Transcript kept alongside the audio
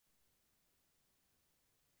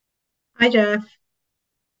Hi Jeff.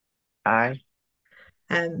 I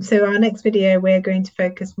So our next video, we're going to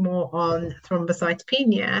focus more on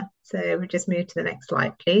thrombocytopenia. So we just move to the next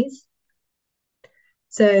slide, please.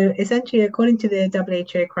 So essentially, according to the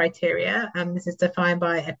WHO criteria, this is defined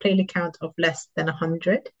by a platelet count of less than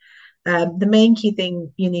 100. The main key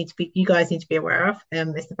thing you guys need to be aware of,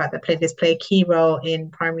 is the fact that platelets play a key role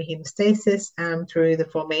in primary hemostasis through the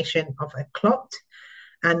formation of a clot.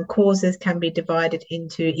 And causes can be divided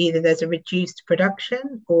into either there's a reduced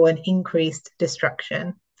production or an increased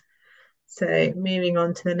destruction. So moving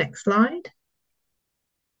on to the next slide.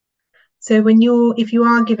 So if you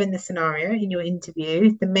are given the scenario in your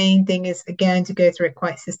interview, the main thing is again to go through it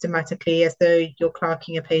quite systematically as though you're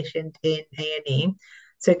clerking a patient in A&E.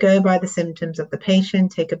 So go by the symptoms of the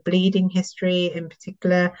patient, take a bleeding history in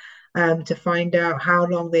particular, to find out how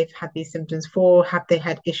long they've had these symptoms for. Have they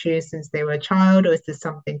had issues since they were a child, or is this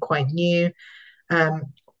something quite new?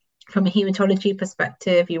 Um, from a hematology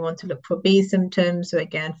perspective, you want to look for B symptoms. So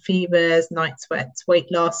again, fevers, night sweats, weight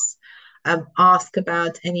loss. Ask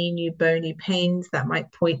about any new bony pains that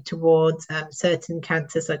might point towards certain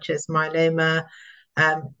cancers such as myeloma,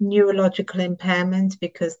 neurological impairment,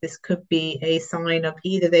 because this could be a sign of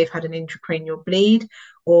either they've had an intracranial bleed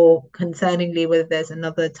or concerningly whether there's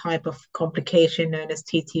another type of complication known as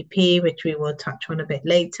TTP, which we will touch on a bit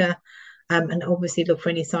later. And obviously look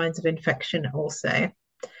for any signs of infection also.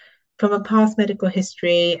 From a past medical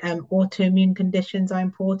history, autoimmune conditions are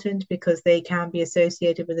important because they can be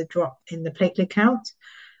associated with a drop in the platelet count.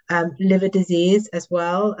 Liver disease as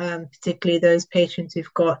well, particularly those patients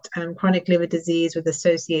who've got chronic liver disease with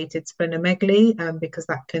associated splenomegaly, because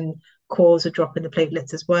that can cause a drop in the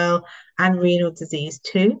platelets as well, and renal disease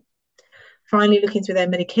too. Finally, looking through their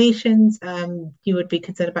medications, you would be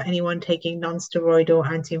concerned about anyone taking non-steroidal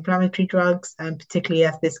anti-inflammatory drugs, particularly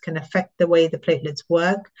as this can affect the way the platelets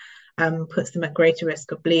work, puts them at greater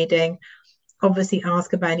risk of bleeding. Obviously,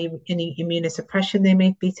 ask about any immunosuppression they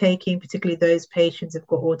may be taking, particularly those patients who've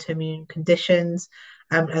got autoimmune conditions,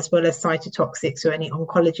 as well as cytotoxics or any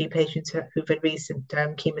oncology patients who've had recent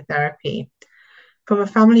chemotherapy. From a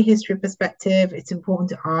family history perspective, it's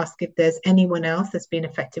important to ask if there's anyone else that's been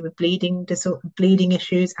affected with bleeding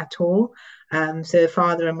issues at all. So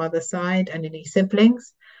father and mother side and any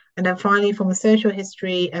siblings. And then finally, from a social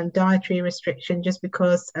history and dietary restriction, just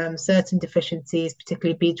because certain deficiencies,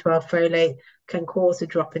 particularly B12 folate, can cause a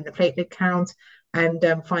drop in the platelet count. And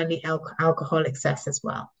finally, alcohol excess as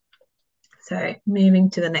well. So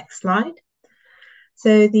moving to the next slide.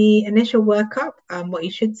 So the initial workup, what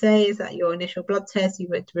you should say is that your initial blood test, you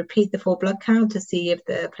would repeat the full blood count to see if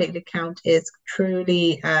the platelet count is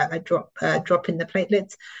truly a drop in the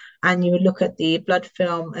platelets, and you would look at the blood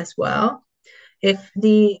film as well. If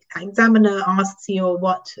the examiner asks you,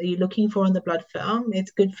 what are you looking for in the blood film, it's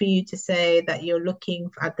good for you to say that you're looking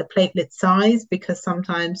at the platelet size, because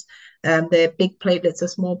sometimes the big platelets or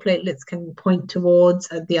small platelets can point towards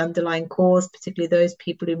the underlying cause, particularly those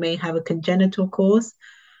people who may have a congenital cause.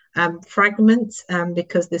 Fragments,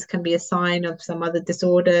 because this can be a sign of some other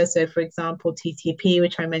disorder. So, for example, TTP,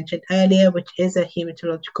 which I mentioned earlier, which is a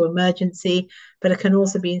hematological emergency, but it can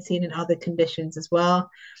also be seen in other conditions as well.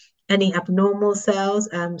 Any abnormal cells,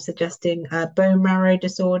 suggesting bone marrow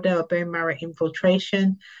disorder or bone marrow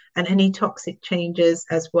infiltration, and any toxic changes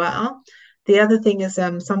as well. The other thing is,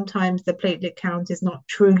 sometimes the platelet count is not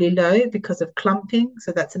truly low because of clumping.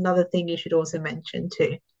 So that's another thing you should also mention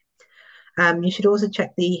too. You should also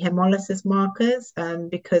check the hemolysis markers,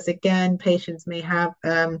 because again, patients may have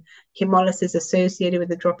hemolysis associated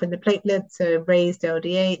with a drop in the platelets, so raised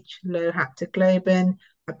LDH, low haptoglobin,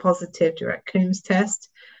 a positive direct Coombs test.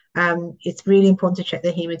 It's really important to check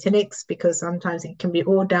the hematinics, because sometimes it can be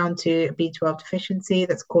all down to a B12 deficiency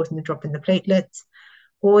that's causing the drop in the platelets.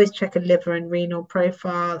 Always check a liver and renal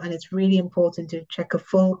profile, and it's really important to check a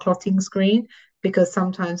full clotting screen, because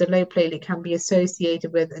sometimes a low platelet can be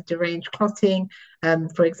associated with a deranged clotting,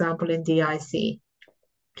 for example, in DIC.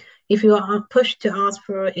 If you are pushed to ask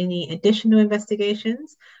for any additional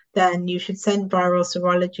investigations, then you should send viral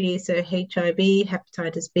serology, so HIV,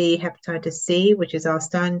 hepatitis B, hepatitis C, which is our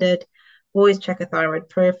standard. Always check a thyroid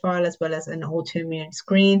profile as well as an autoimmune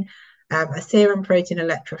screen, a serum protein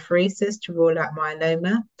electrophoresis to rule out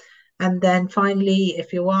myeloma. And then finally,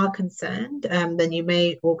 if you are concerned, then you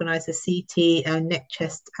may organize a CT, neck,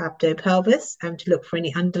 chest, abdo, pelvis, to look for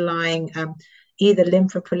any underlying either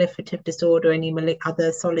lymphoproliferative disorder or any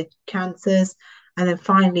other solid cancers. And then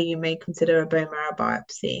finally, you may consider a bone marrow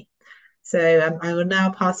biopsy. So I will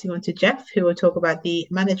now pass you on to Jeff, who will talk about the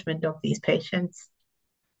management of these patients.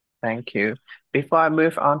 Thank you. Before I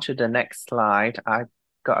move on to the next slide, I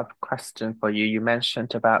got a question for you. You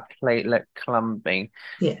mentioned about platelet clumping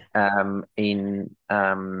Yeah. in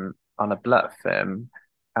on a blood film.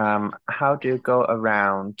 How do you go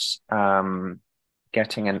around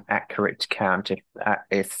getting an accurate count if that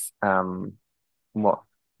is what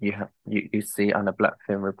you see on a blood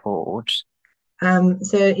film report?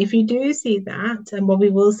 So if you do see that, and what we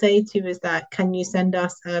will say to you is that, can you send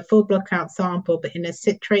us a full blood count sample, but in a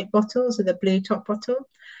citrate bottle, so the blue top bottle?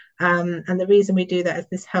 And the reason we do that is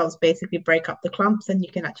this helps basically break up the clumps, and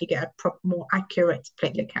you can actually get a more accurate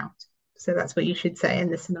platelet count. So that's what you should say in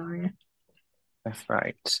this scenario. That's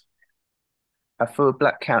right. A full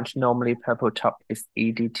blood count, normally purple top is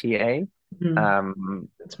EDTA. Mm, Um,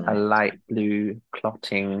 that's a right. light blue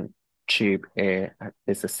clotting tube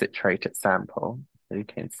is a citrated sample. So you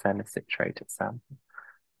can send a citrated sample.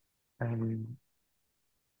 Um,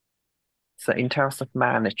 so in terms of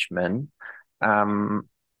management, um,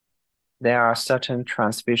 there are certain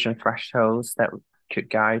transfusion thresholds that could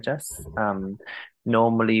guide us.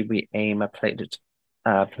 Normally, we aim a platelet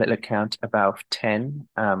count above 10.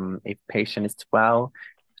 If patient is well,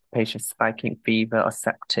 patient spiking fever or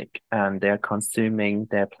septic, and they're consuming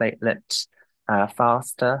their platelets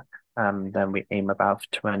faster, then we aim above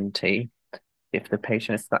 20. If the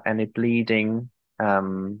patient has got any bleeding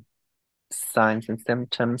signs and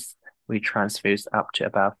symptoms, we transfuse up to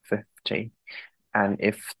about 50. And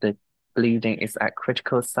if the bleeding is at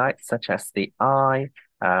critical sites, such as the eye,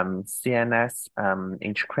 CNS,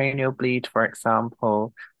 intracranial bleed, for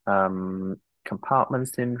example,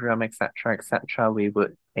 compartment syndrome, etc., we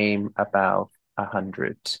would aim above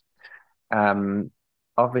 100. Um,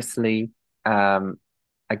 Obviously,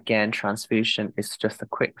 again, transfusion is just a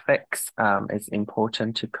quick fix. It's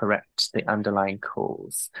important to correct the underlying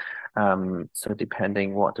cause. So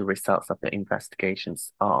depending what the results of the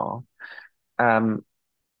investigations are. Um,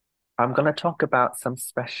 I'm going to talk about some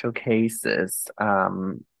special cases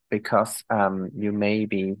because you may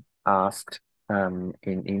be asked in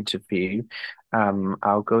interview.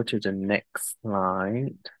 I'll go to the next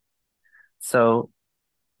slide. So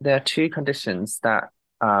there are two conditions that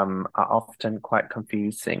are often quite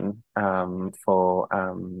confusing for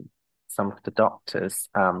some of the doctors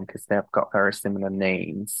because they've got very similar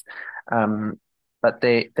names, um, but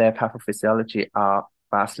their pathophysiology are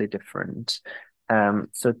vastly different.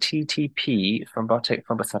 So TTP,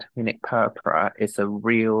 thrombocytopenic purpura, is a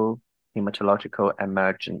real hematological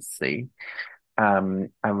emergency, and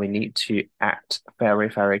we need to act very,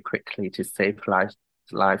 very quickly to save lives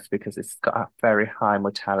because it's got a very high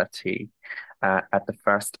mortality at the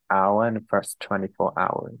first hour and the first 24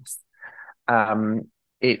 hours.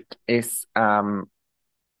 It is um,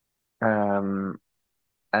 a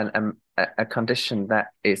condition that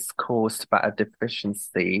is caused by a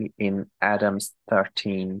deficiency in Adams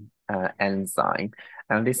 13 enzyme.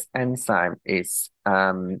 And this enzyme is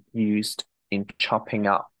used in chopping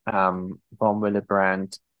up von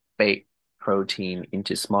Willebrand bait protein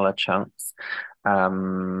into smaller chunks.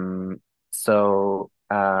 Um, so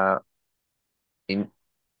in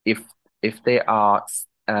if if they are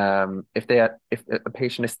if a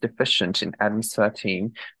patient is deficient in Adams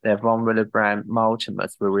 13, their von Willebrand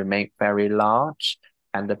multimers will remain very large,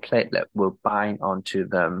 and the platelet will bind onto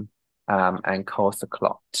them and cause a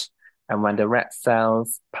clot. And when the red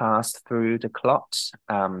cells pass through the clot,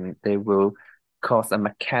 they will cause a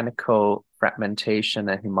mechanical fragmentation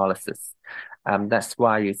and hemolysis. That's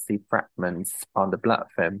why you see fragments on the blood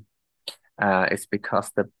film. It's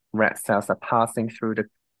because the red cells are passing through the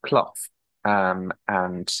clots and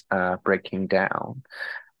breaking down.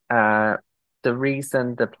 Uh, the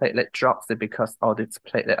reason the platelet drops is because all these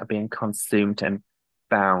platelet are being consumed and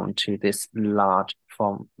bound to this large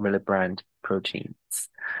von Willebrand proteins.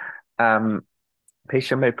 Um,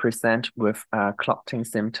 Patient may present with clotting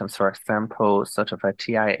symptoms, for example, sort of a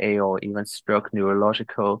TIA or even stroke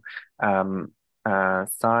neurological signs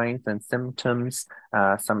and symptoms.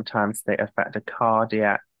 Sometimes they affect the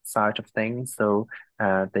cardiac side of things, so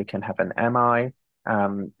they can have an MI.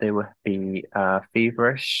 They will be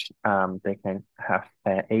feverish. They can have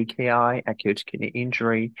AKI, acute kidney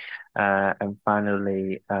injury, and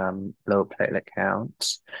finally low platelet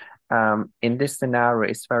count. In this scenario,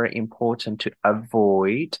 it's very important to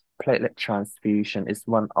avoid platelet transfusion. It's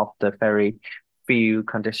one of the very few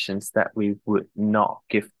conditions that we would not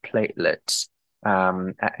give platelets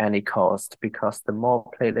at any cost, because the more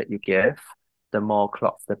platelet you give, the more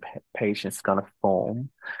clots the patient's going to form.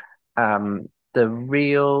 The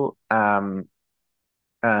real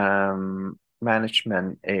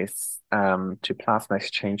management is to plasma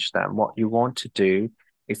exchange them. What you want to do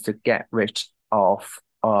is to get rid of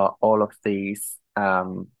all of these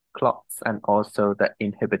clots and also the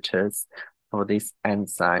inhibitors for these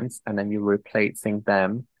enzymes, and then you're replacing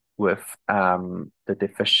them with the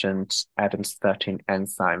deficient Adams 13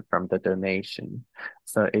 enzyme from the donation.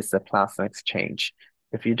 So it's a plasma exchange.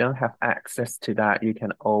 If you don't have access to that, you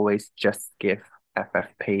can always just give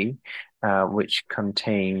FFP, which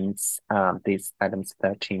contains these Adams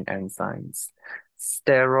 13 enzymes.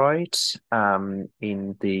 Steroid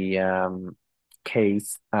in the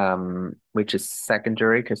case which is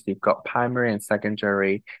secondary, because you've got primary and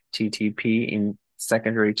secondary TTP. In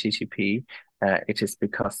secondary TTP, it is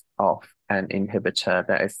because of an inhibitor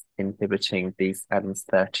that is inhibiting these Adams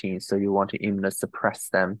 13. So you want to immunosuppress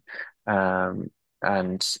them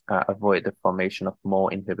and avoid the formation of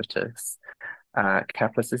more inhibitors.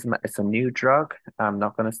 Caplacizumab is a new drug. I'm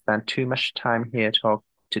not going to spend too much time here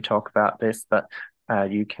to talk about this, but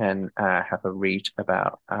you can have a read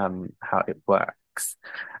about how it works.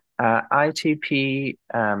 ITP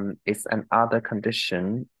is another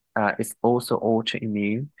condition. It's also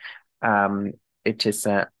autoimmune. It is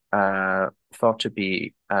thought to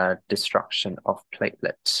be destruction of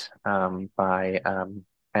platelet by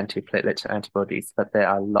antiplatelet antibodies, but there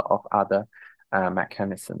are a lot of other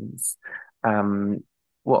mechanisms.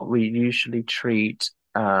 What we usually treat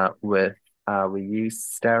with we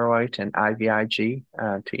use steroid and IVIG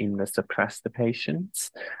to immunosuppress the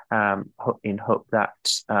patients in hope that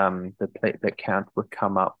the platelet count would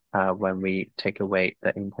come up when we take away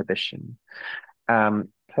the inhibition.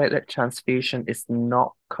 Platelet transfusion is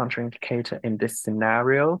not contraindicated in this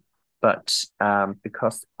scenario, but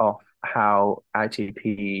because of how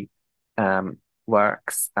ITP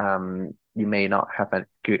works, you may not have a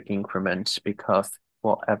good increment because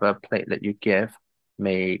whatever platelet you give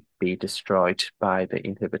may be destroyed by the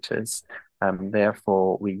inhibitors.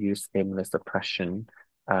 Therefore, we use immunosuppression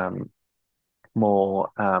more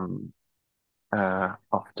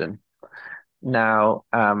often. Now,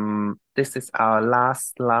 this is our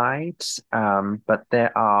last slide, but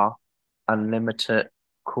there are unlimited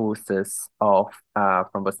causes of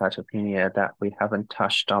thrombocytopenia that we haven't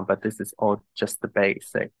touched on, but this is all just the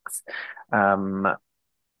basics.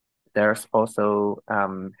 There's also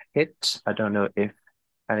HIT. I don't know if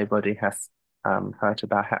anybody has heard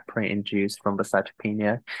about heparin-induced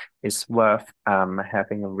thrombocytopenia. It's worth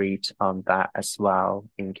having a read on that as well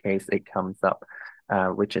in case it comes up,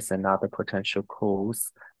 which is another potential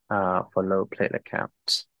cause for low platelet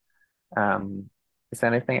count. Is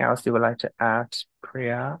there anything else you would like to add,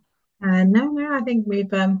 Priya? No, I think we've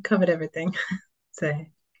covered everything. So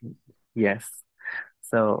Yes.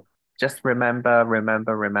 So just remember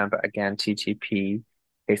again, TTP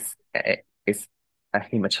is a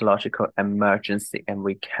hematological emergency and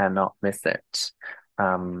we cannot miss it.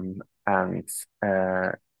 And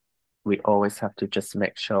we always have to just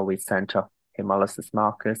make sure we send off hemolysis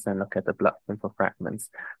markers and look at the blood sample fragments,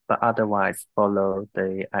 but otherwise follow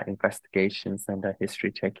the investigations and the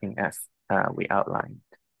history taking as we outlined.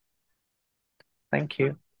 Thank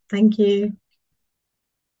you. thank you.